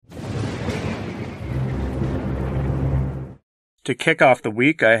To kick off the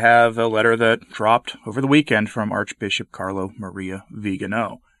week, I have a letter that dropped over the weekend from Archbishop Carlo Maria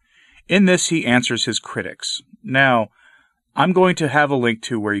Vigano. In this, he answers his critics. Now, I'm going to have a link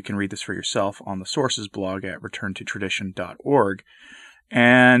to where you can read this for yourself on the Sources blog at returntotradition.org,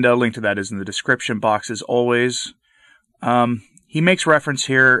 and a link to that is in the description box as always. He makes reference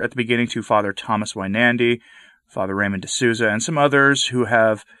here at the beginning to Father Thomas Weinandy, Father Raymond D'Souza, and some others who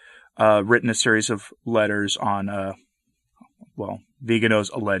have written a series of letters on Vigano's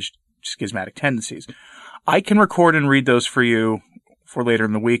alleged schismatic tendencies. I can record and read those for you for later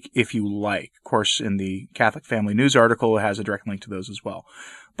in the week if you like. Of course, in the Catholic Family News article, it has a direct link to those as well.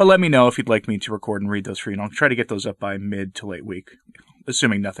 But let me know if you'd like me to record and read those for you, and I'll try to get those up by mid to late week,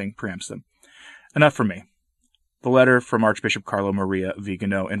 assuming nothing preempts them. Enough from me. The letter from Archbishop Carlo Maria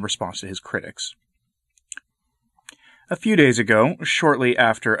Vigano in response to his critics. A few days ago, shortly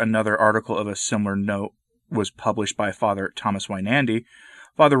after another article of a similar note was published by Father Thomas Weinandy,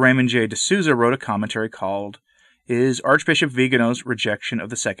 Father Raymond J. D'Souza wrote a commentary called, "Is Archbishop Vigano's Rejection of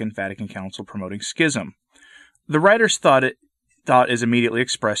the Second Vatican Council Promoting Schism?" The writer's thought is immediately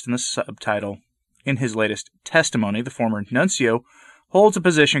expressed in the subtitle. In his latest testimony, the former nuncio holds a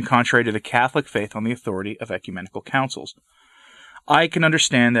position contrary to the Catholic faith on the authority of ecumenical councils. I can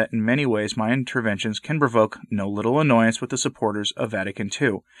understand that in many ways my interventions can provoke no little annoyance with the supporters of Vatican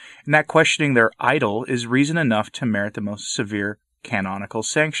II, and that questioning their idol is reason enough to merit the most severe canonical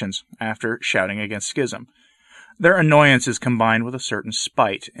sanctions after shouting against schism. Their annoyance is combined with a certain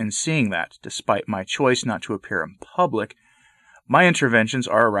spite in seeing that, despite my choice not to appear in public, my interventions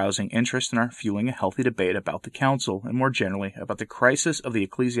are arousing interest and are fueling a healthy debate about the Council and more generally about the crisis of the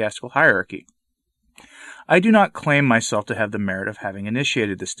ecclesiastical hierarchy. I do not claim myself to have the merit of having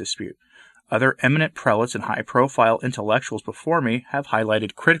initiated this dispute. Other eminent prelates and high-profile intellectuals before me have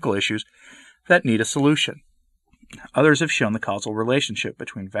highlighted critical issues that need a solution. Others have shown the causal relationship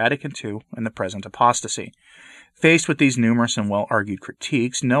between Vatican II and the present apostasy. Faced with these numerous and well-argued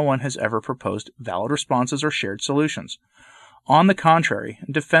critiques, no one has ever proposed valid responses or shared solutions. On the contrary,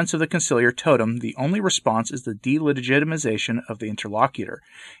 in defense of the conciliar totem, the only response is the delegitimization of the interlocutor,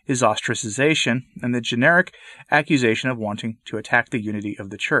 his ostracization, and the generic accusation of wanting to attack the unity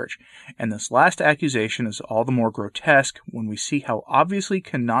of the Church. And this last accusation is all the more grotesque when we see how obviously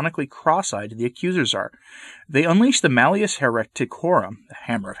canonically cross-eyed the accusers are. They unleash the Malleus Hereticorum, the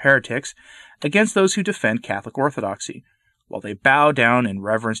hammer of heretics, against those who defend Catholic orthodoxy, while they bow down in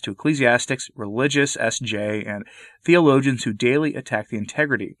reverence to ecclesiastics, religious S.J., and theologians who daily attack the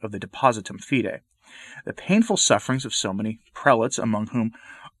integrity of the Depositum Fidei. The painful sufferings of so many prelates, among whom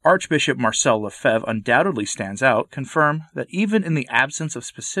Archbishop Marcel Lefebvre undoubtedly stands out, confirm that even in the absence of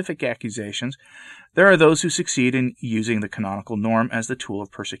specific accusations, there are those who succeed in using the canonical norm as the tool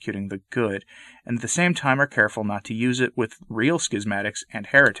of persecuting the good, and at the same time are careful not to use it with real schismatics and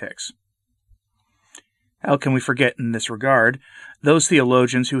heretics. How can we forget in this regard those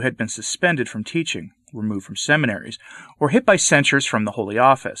theologians who had been suspended from teaching, removed from seminaries, or hit by censures from the Holy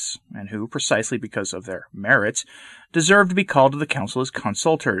Office, and who, precisely because of their merits, deserved to be called to the council as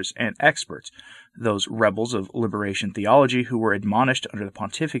consultors and experts, those rebels of liberation theology who were admonished under the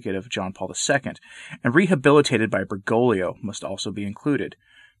pontificate of John Paul II, and rehabilitated by Bergoglio must also be included,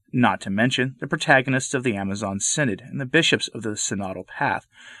 not to mention the protagonists of the Amazon Synod and the bishops of the Synodal Path,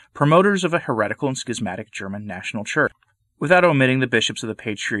 promoters of a heretical and schismatic German national church, without omitting the bishops of the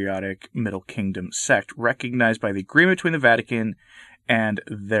patriotic Middle Kingdom sect recognized by the agreement between the Vatican and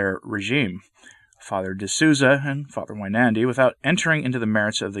their regime. Father D'Souza and Father Weinandy, without entering into the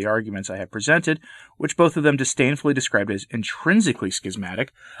merits of the arguments I have presented, which both of them disdainfully described as intrinsically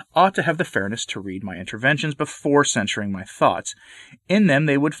schismatic, ought to have the fairness to read my interventions before censuring my thoughts. In them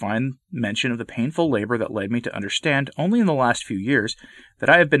they would find mention of the painful labor that led me to understand, only in the last few years, that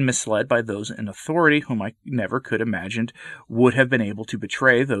I have been misled by those in authority whom I never could imagine would have been able to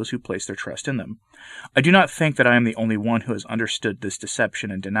betray those who place their trust in them. I do not think that I am the only one who has understood this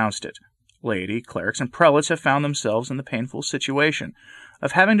deception and denounced it. Laity, clerics, and prelates have found themselves in the painful situation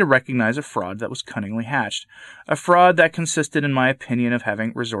of having to recognize a fraud that was cunningly hatched, a fraud that consisted, in my opinion, of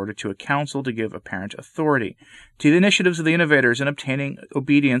having resorted to a council to give apparent authority to the initiatives of the innovators in obtaining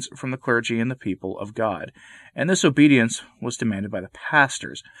obedience from the clergy and the people of God, and this obedience was demanded by the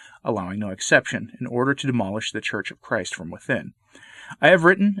pastors, allowing no exception, in order to demolish the Church of Christ from within. I have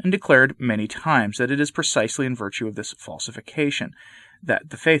written and declared many times that it is precisely in virtue of this falsification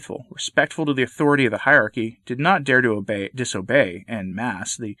that the faithful, respectful to the authority of the hierarchy, did not dare to disobey en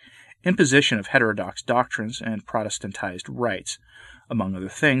masse the imposition of heterodox doctrines and Protestantized rites. Among other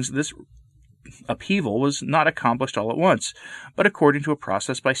things, this upheaval was not accomplished all at once, but according to a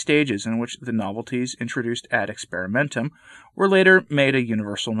process by stages in which the novelties introduced ad experimentum were later made a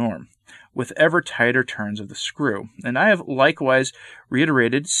universal norm, with ever tighter turns of the screw. And I have likewise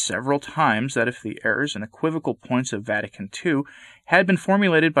reiterated several times that if the errors and equivocal points of Vatican II had been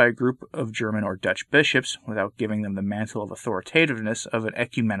formulated by a group of German or Dutch bishops without giving them the mantle of authoritativeness of an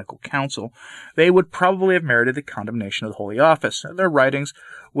ecumenical council, they would probably have merited the condemnation of the Holy Office, and their writings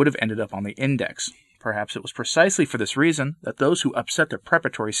would have ended up on the index. Perhaps it was precisely for this reason that those who upset the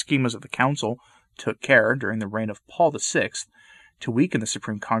preparatory schemas of the council took care, during the reign of Paul VI, to weaken the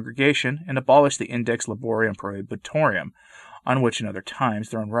Supreme Congregation and abolish the Index Liborium Prohibitorum, on which in other times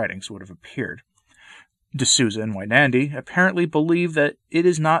their own writings would have appeared. De Souza and Weinandy apparently believe that it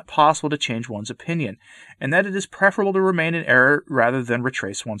is not possible to change one's opinion, and that it is preferable to remain in error rather than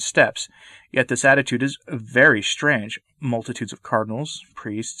retrace one's steps. Yet this attitude is very strange. Multitudes of cardinals,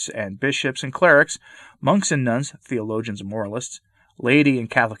 priests and bishops and clerics, monks and nuns, theologians and moralists, laity and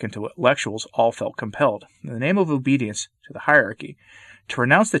Catholic intellectuals all felt compelled, in the name of obedience to the hierarchy, to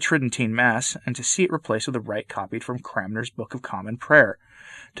renounce the Tridentine Mass and to see it replaced with a rite copied from Cranmer's Book of Common Prayer,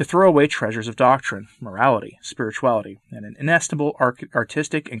 to throw away treasures of doctrine, morality, spirituality, and an inestimable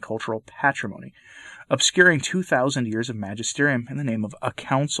artistic and cultural patrimony, obscuring 2,000 years of magisterium in the name of a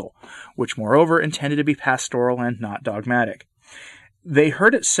council, which moreover intended to be pastoral and not dogmatic. They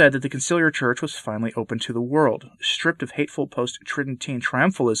heard it said that the conciliar church was finally open to the world, stripped of hateful post-Tridentine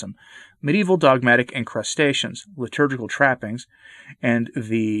triumphalism, medieval dogmatic incrustations, liturgical trappings, and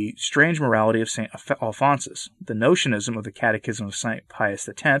the strange morality of St. Alphonsus, the notionism of the Catechism of St. Pius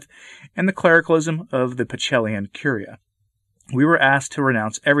X, and the clericalism of the Pacellian Curia. We were asked to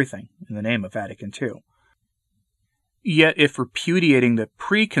renounce everything in the name of Vatican II. Yet if repudiating the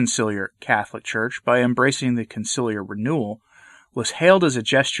pre-conciliar Catholic Church by embracing the conciliar renewal was hailed as a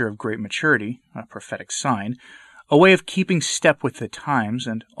gesture of great maturity, a prophetic sign, a way of keeping step with the times,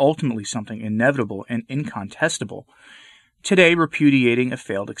 and ultimately something inevitable and incontestable, today repudiating a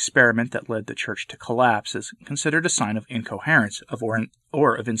failed experiment that led the Church to collapse is considered a sign of incoherence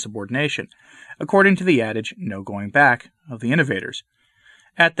or of insubordination, according to the adage, no going back, of the innovators.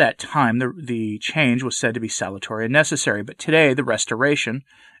 At that time, the change was said to be salutary and necessary, but today the restoration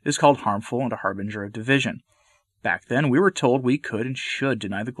is called harmful and a harbinger of division. Back then, we were told we could and should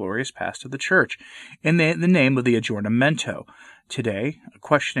deny the glorious past of the Church in the name of the aggiornamento. Today,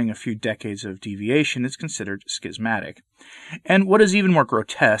 questioning a few decades of deviation is considered schismatic. And what is even more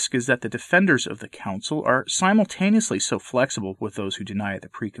grotesque is that the defenders of the Council are simultaneously so flexible with those who deny the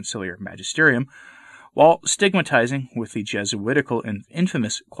preconciliar magisterium, while stigmatizing with the Jesuitical and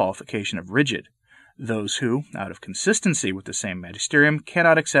infamous qualification of rigid those who, out of consistency with the same magisterium,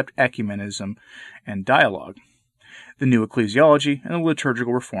 cannot accept ecumenism and dialogue, the new ecclesiology, and the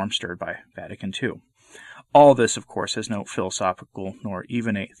liturgical reform stirred by Vatican II. All this, of course, has no philosophical nor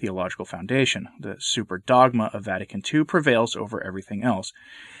even a theological foundation. The super dogma of Vatican II prevails over everything else.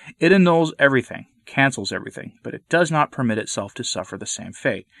 It annuls everything, cancels everything, but it does not permit itself to suffer the same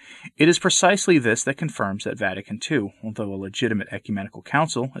fate. It is precisely this that confirms that Vatican II, although a legitimate ecumenical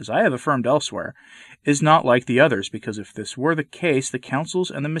council, as I have affirmed elsewhere, is not like the others, because if this were the case, the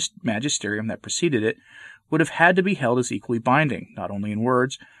councils and the magisterium that preceded it would have had to be held as equally binding, not only in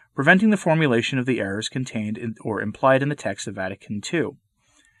words, preventing the formulation of the errors contained in, or implied in the text of Vatican II.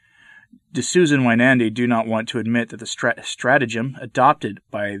 De Souza and Weinandy do not want to admit that the stratagem adopted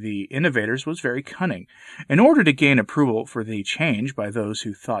by the innovators was very cunning. In order to gain approval for the change by those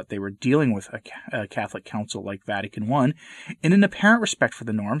who thought they were dealing with a Catholic council like Vatican I, in an apparent respect for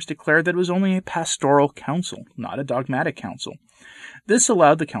the norms, declared that it was only a pastoral council, not a dogmatic council. This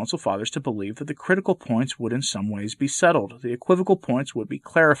allowed the Council Fathers to believe that the critical points would in some ways be settled, the equivocal points would be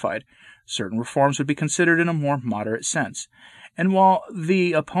clarified, certain reforms would be considered in a more moderate sense. And while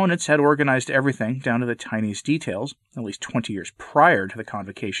the opponents had organized everything down to the tiniest details, at least 20 years prior to the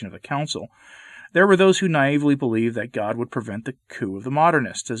convocation of the Council, there were those who naively believed that God would prevent the coup of the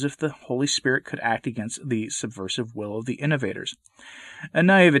modernists, as if the Holy Spirit could act against the subversive will of the innovators. A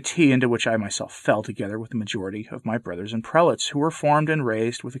naivety into which I myself fell, together with the majority of my brothers and prelates, who were formed and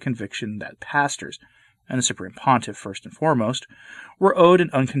raised with the conviction that pastors, and the Supreme Pontiff first and foremost, were owed an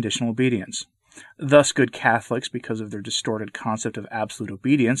unconditional obedience. Thus good Catholics, because of their distorted concept of absolute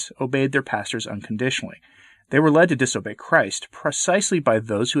obedience, obeyed their pastors unconditionally. They were led to disobey Christ, precisely by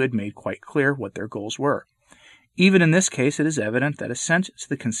those who had made quite clear what their goals were. Even in this case, it is evident that assent to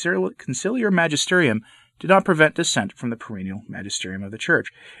the conciliar magisterium did not prevent dissent from the perennial magisterium of the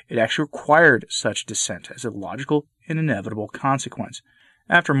Church. It actually required such dissent as a logical and inevitable consequence.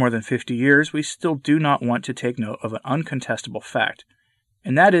 After more than 50 years, we still do not want to take note of an uncontestable fact.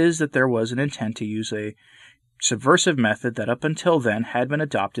 and that is that there was an intent to use a subversive method that up until then had been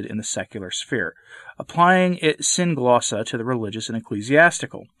adopted in the secular sphere, applying it sin glossa to the religious and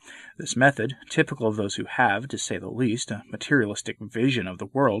ecclesiastical. This method, typical of those who have, to say the least, a materialistic vision of the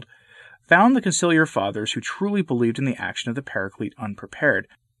world, found the conciliar fathers who truly believed in the action of the Paraclete unprepared,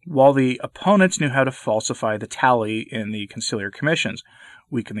 while the opponents knew how to falsify the tally in the conciliar commissions,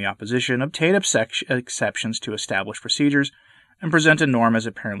 weaken the opposition, obtain exceptions to established procedures, and present a norm as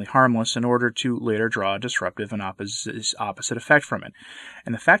apparently harmless in order to later draw a disruptive and opposite effect from it.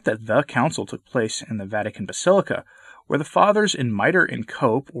 And the fact that the council took place in the Vatican Basilica, where the fathers in mitre and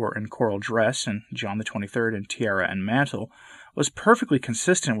cope, or in choral dress, and John the 23rd in tiara and mantle, was perfectly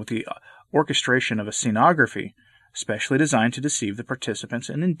consistent with the orchestration of a scenography, specially designed to deceive the participants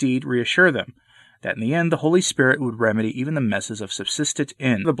and indeed reassure them that in the end the Holy Spirit would remedy even the messes of subsisted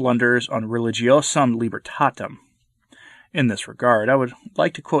in the blunders on Religiosum Libertatem. In this regard, I would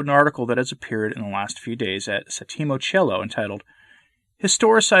like to quote an article that has appeared in the last few days at Settimo Cielo entitled,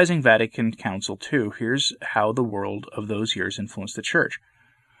 Historicizing Vatican Council II, Here's How the World of Those Years Influenced the Church.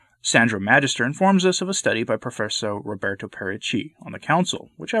 Sandro Magister informs us of a study by Professor Roberto Perici on the Council,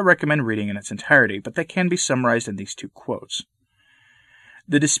 which I recommend reading in its entirety, but that can be summarized in these two quotes.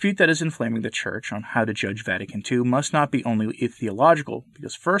 The dispute that is inflaming the Church on how to judge Vatican II must not be only theological,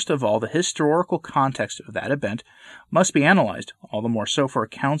 because first of all, the historical context of that event must be analyzed, all the more so for a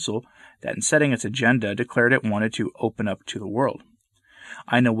council that in setting its agenda declared it wanted to open up to the world.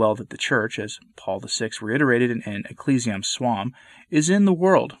 I know well that the Church, as Paul VI reiterated in Ecclesiam Suam, is in the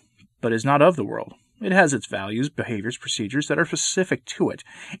world, but is not of the world. It has its values, behaviors, procedures that are specific to it,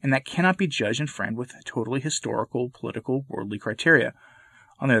 and that cannot be judged and framed with totally historical, political, worldly criteria.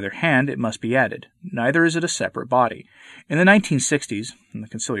 On the other hand, it must be added, neither is it a separate body. In the 1960s, and the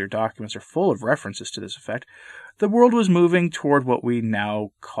conciliar documents are full of references to this effect, the world was moving toward what we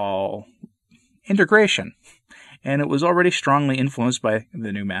now call integration, and it was already strongly influenced by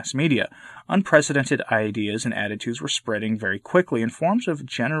the new mass media. Unprecedented ideas and attitudes were spreading very quickly, and forms of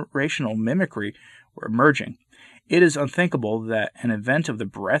generational mimicry were emerging. It is unthinkable that an event of the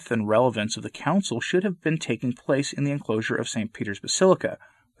breadth and relevance of the Council should have been taking place in the enclosure of St. Peter's Basilica,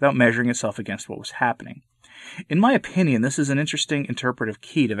 without measuring itself against what was happening. In my opinion, this is an interesting interpretive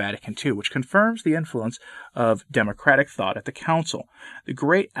key to Vatican II, which confirms the influence of democratic thought at the Council. The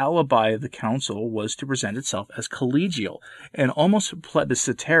great alibi of the Council was to present itself as collegial, an almost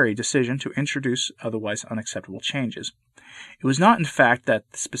plebiscitary decision to introduce otherwise unacceptable changes. It was not, in fact, that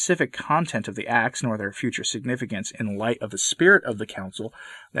the specific content of the acts, nor their future significance in light of the spirit of the Council,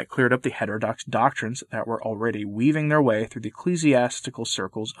 that cleared up the heterodox doctrines that were already weaving their way through the ecclesiastical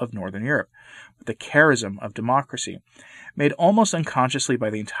circles of Northern Europe, but the charism of democracy, made almost unconsciously by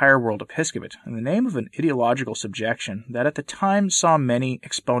the entire world episcopate, in the name of an ideological subjection that at the time saw many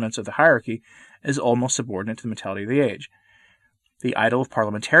exponents of the hierarchy as almost subordinate to the mentality of the age. The idol of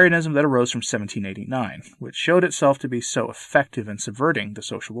parliamentarism that arose from 1789, which showed itself to be so effective in subverting the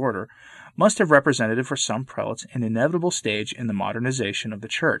social order, must have represented for some prelates an inevitable stage in the modernization of the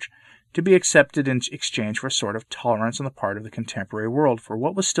Church, to be accepted in exchange for a sort of tolerance on the part of the contemporary world for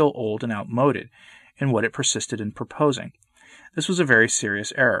what was still old and outmoded, and what it persisted in proposing. This was a very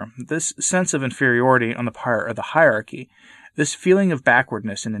serious error. This sense of inferiority on the part of the hierarchy, this feeling of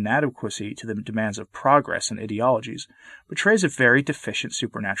backwardness and inadequacy to the demands of progress and ideologies, betrays a very deficient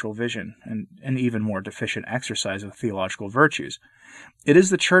supernatural vision, and an even more deficient exercise of theological virtues. It is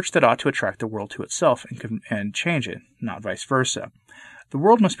the Church that ought to attract the world to itself and change it, not vice versa. The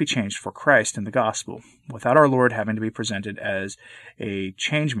world must be changed for Christ and the gospel, without our Lord having to be presented as a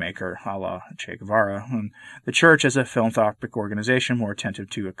change-maker, a la Che Guevara, and the Church as a philanthropic organization more attentive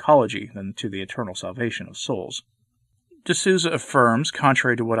to ecology than to the eternal salvation of souls. De Souza affirms,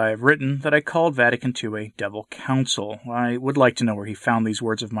 contrary to what I have written, that I called Vatican II a devil council. I would like to know where he found these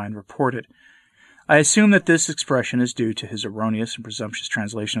words of mine reported. I assume that this expression is due to his erroneous and presumptuous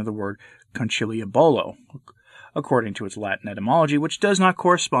translation of the word conciliabolo, according to its Latin etymology, which does not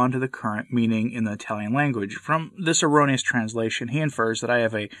correspond to the current meaning in the Italian language. From this erroneous translation, he infers that I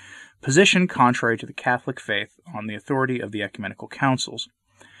have a position contrary to the Catholic faith on the authority of the ecumenical councils.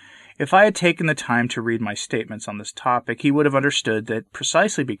 If I had taken the time to read my statements on this topic, he would have understood that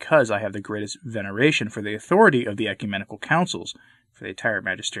precisely because I have the greatest veneration for the authority of the ecumenical councils, for the entire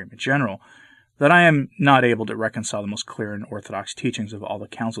magisterium in general, that I am not able to reconcile the most clear and orthodox teachings of all the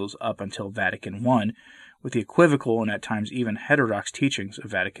councils up until Vatican I with the equivocal and at times even heterodox teachings of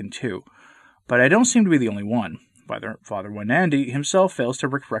Vatican II. But I don't seem to be the only one. Father Wanandi himself fails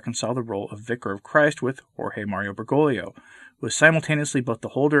to reconcile the role of Vicar of Christ with Jorge Mario Bergoglio, who is simultaneously both the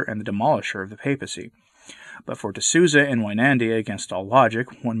holder and the demolisher of the papacy. But for D'Souza and Weinandy, against all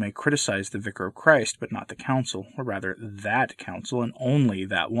logic, one may criticize the Vicar of Christ, but not the Council, or rather that Council, and only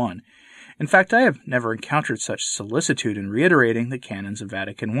that one. In fact, I have never encountered such solicitude in reiterating the canons of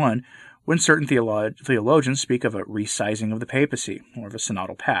Vatican I when certain theologians speak of a resizing of the papacy, or of a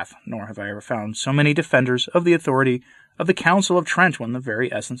synodal path, nor have I ever found so many defenders of the authority of the Council of Trent when the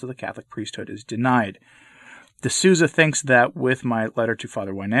very essence of the Catholic priesthood is denied. D'Souza thinks that with my letter to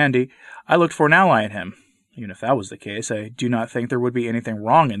Father Weinandy, I looked for an ally in him. Even if that was the case, I do not think there would be anything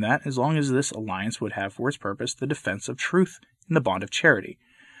wrong in that, as long as this alliance would have for its purpose the defense of truth in the bond of charity.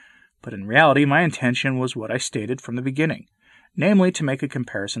 But in reality, my intention was what I stated from the beginning, namely to make a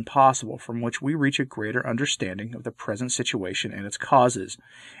comparison possible from which we reach a greater understanding of the present situation and its causes,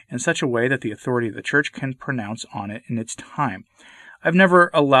 in such a way that the authority of the Church can pronounce on it in its time. I've never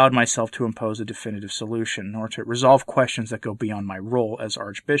allowed myself to impose a definitive solution, nor to resolve questions that go beyond my role as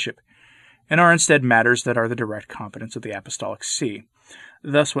Archbishop, and are instead matters that are the direct competence of the Apostolic See.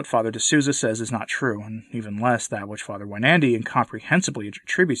 Thus, what Father D'Souza says is not true, and even less that which Father Weinandy incomprehensibly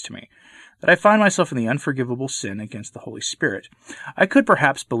attributes to me, that I find myself in the unforgivable sin against the Holy Spirit. I could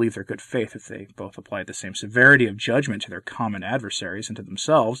perhaps believe their good faith if they both applied the same severity of judgment to their common adversaries and to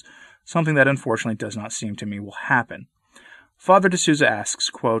themselves, something that unfortunately does not seem to me will happen. Father D'Souza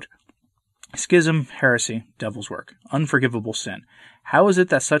asks, quote, "Schism, heresy, devil's work, unforgivable sin. How is it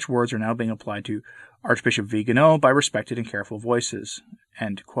that such words are now being applied to Archbishop Vigano by respected and careful voices?"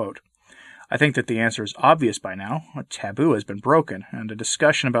 End quote. I think that the answer is obvious by now. A taboo has been broken, and a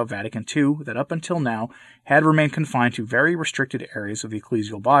discussion about Vatican II that up until now had remained confined to very restricted areas of the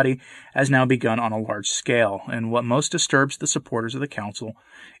ecclesial body has now begun on a large scale, and what most disturbs the supporters of the Council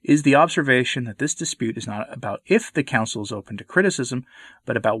is the observation that this dispute is not about if the Council is open to criticism,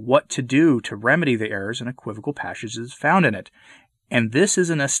 but about what to do to remedy the errors and equivocal passages found in it. And this is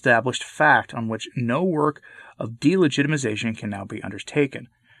an established fact on which no work of delegitimization can now be undertaken.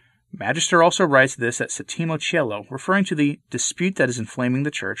 Magister also writes this at Settimo Cielo, referring to the dispute that is inflaming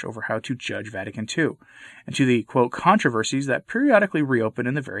the Church over how to judge Vatican II, and to the, quote, controversies that periodically reopen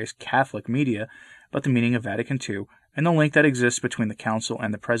in the various Catholic media about the meaning of Vatican II and the link that exists between the Council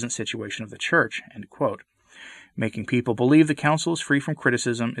and the present situation of the Church, end quote. Making people believe the Council is free from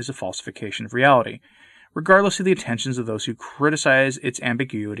criticism is a falsification of reality, regardless of the intentions of those who criticize its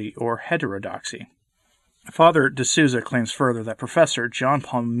ambiguity or heterodoxy. Father D'Souza claims further that Professor John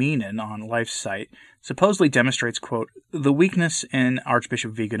Paul Meenan on Life's site supposedly demonstrates, quote, the weakness in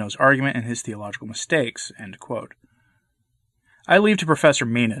Archbishop Vigano's argument and his theological mistakes, end quote. I leave to Professor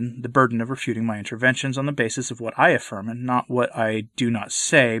Meenan the burden of refuting my interventions on the basis of what I affirm and not what I do not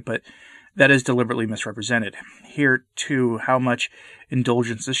say, but that is deliberately misrepresented. Here, too, how much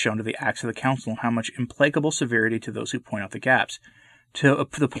indulgence is shown to the acts of the Council and how much implacable severity to those who point out the gaps, to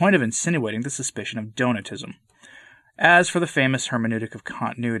the point of insinuating the suspicion of Donatism. As for the famous hermeneutic of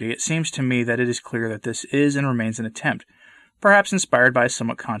continuity, it seems to me that it is clear that this is and remains an attempt, perhaps inspired by a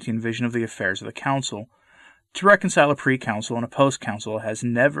somewhat Kantian vision of the affairs of the Council, to reconcile a pre-Council and a post-Council has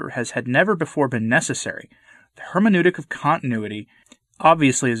never before been necessary. The hermeneutic of continuity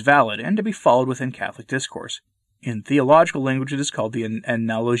obviously is valid and to be followed within Catholic discourse. In theological language, it is called the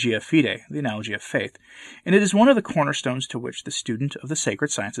analogia fide, the analogy of faith, and it is one of the cornerstones to which the student of the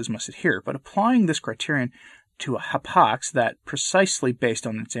sacred sciences must adhere. But applying this criterion to a hapax that, precisely based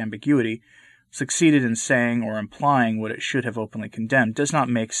on its ambiguity, succeeded in saying or implying what it should have openly condemned does not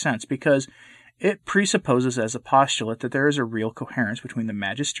make sense, because it presupposes as a postulate that there is a real coherence between the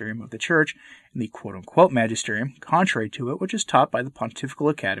magisterium of the Church and the quote-unquote magisterium, contrary to it, which is taught by the pontifical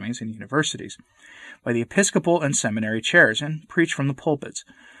academies and universities, by the episcopal and seminary chairs, and preached from the pulpits.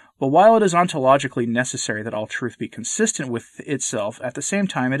 But while it is ontologically necessary that all truth be consistent with itself, at the same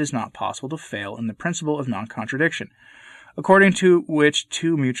time it is not possible to fail in the principle of non-contradiction, according to which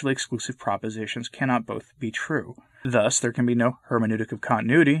two mutually exclusive propositions cannot both be true. Thus, there can be no hermeneutic of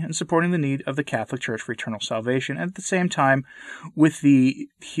continuity in supporting the need of the Catholic Church for eternal salvation, and at the same time with the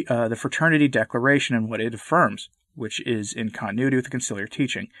Fraternity Declaration and what it affirms, which is in continuity with the conciliar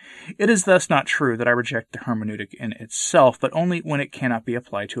teaching. It is thus not true that I reject the hermeneutic in itself, but only when it cannot be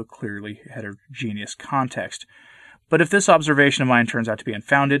applied to a clearly heterogeneous context. But if this observation of mine turns out to be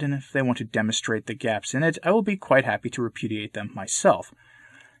unfounded, and if they want to demonstrate the gaps in it, I will be quite happy to repudiate them myself.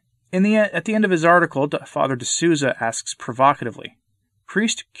 At the end of his article, Father D'Souza asks provocatively,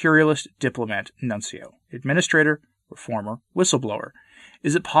 priest, curialist, diplomat, nuncio, administrator, reformer, whistleblower,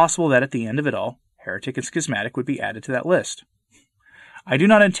 is it possible that at the end of it all, heretic and schismatic would be added to that list? I do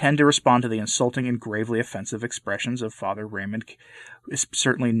not intend to respond to the insulting and gravely offensive expressions of Father Raymond, who is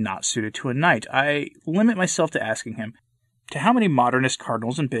certainly not suited to a knight. I limit myself to asking him, To how many modernist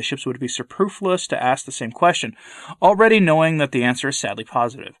cardinals and bishops would it be superfluous to ask the same question, already knowing that the answer is sadly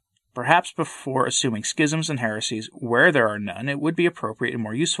positive? Perhaps before assuming schisms and heresies where there are none, it would be appropriate and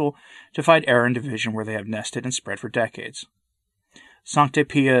more useful to find error and division where they have nested and spread for decades. Sancte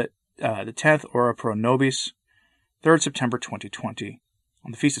Pia X, Ora pro nobis, 3rd September 2020,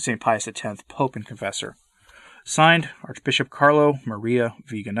 on the Feast of St. Pius X, Pope and Confessor. Signed, Archbishop Carlo Maria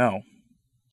Vigano.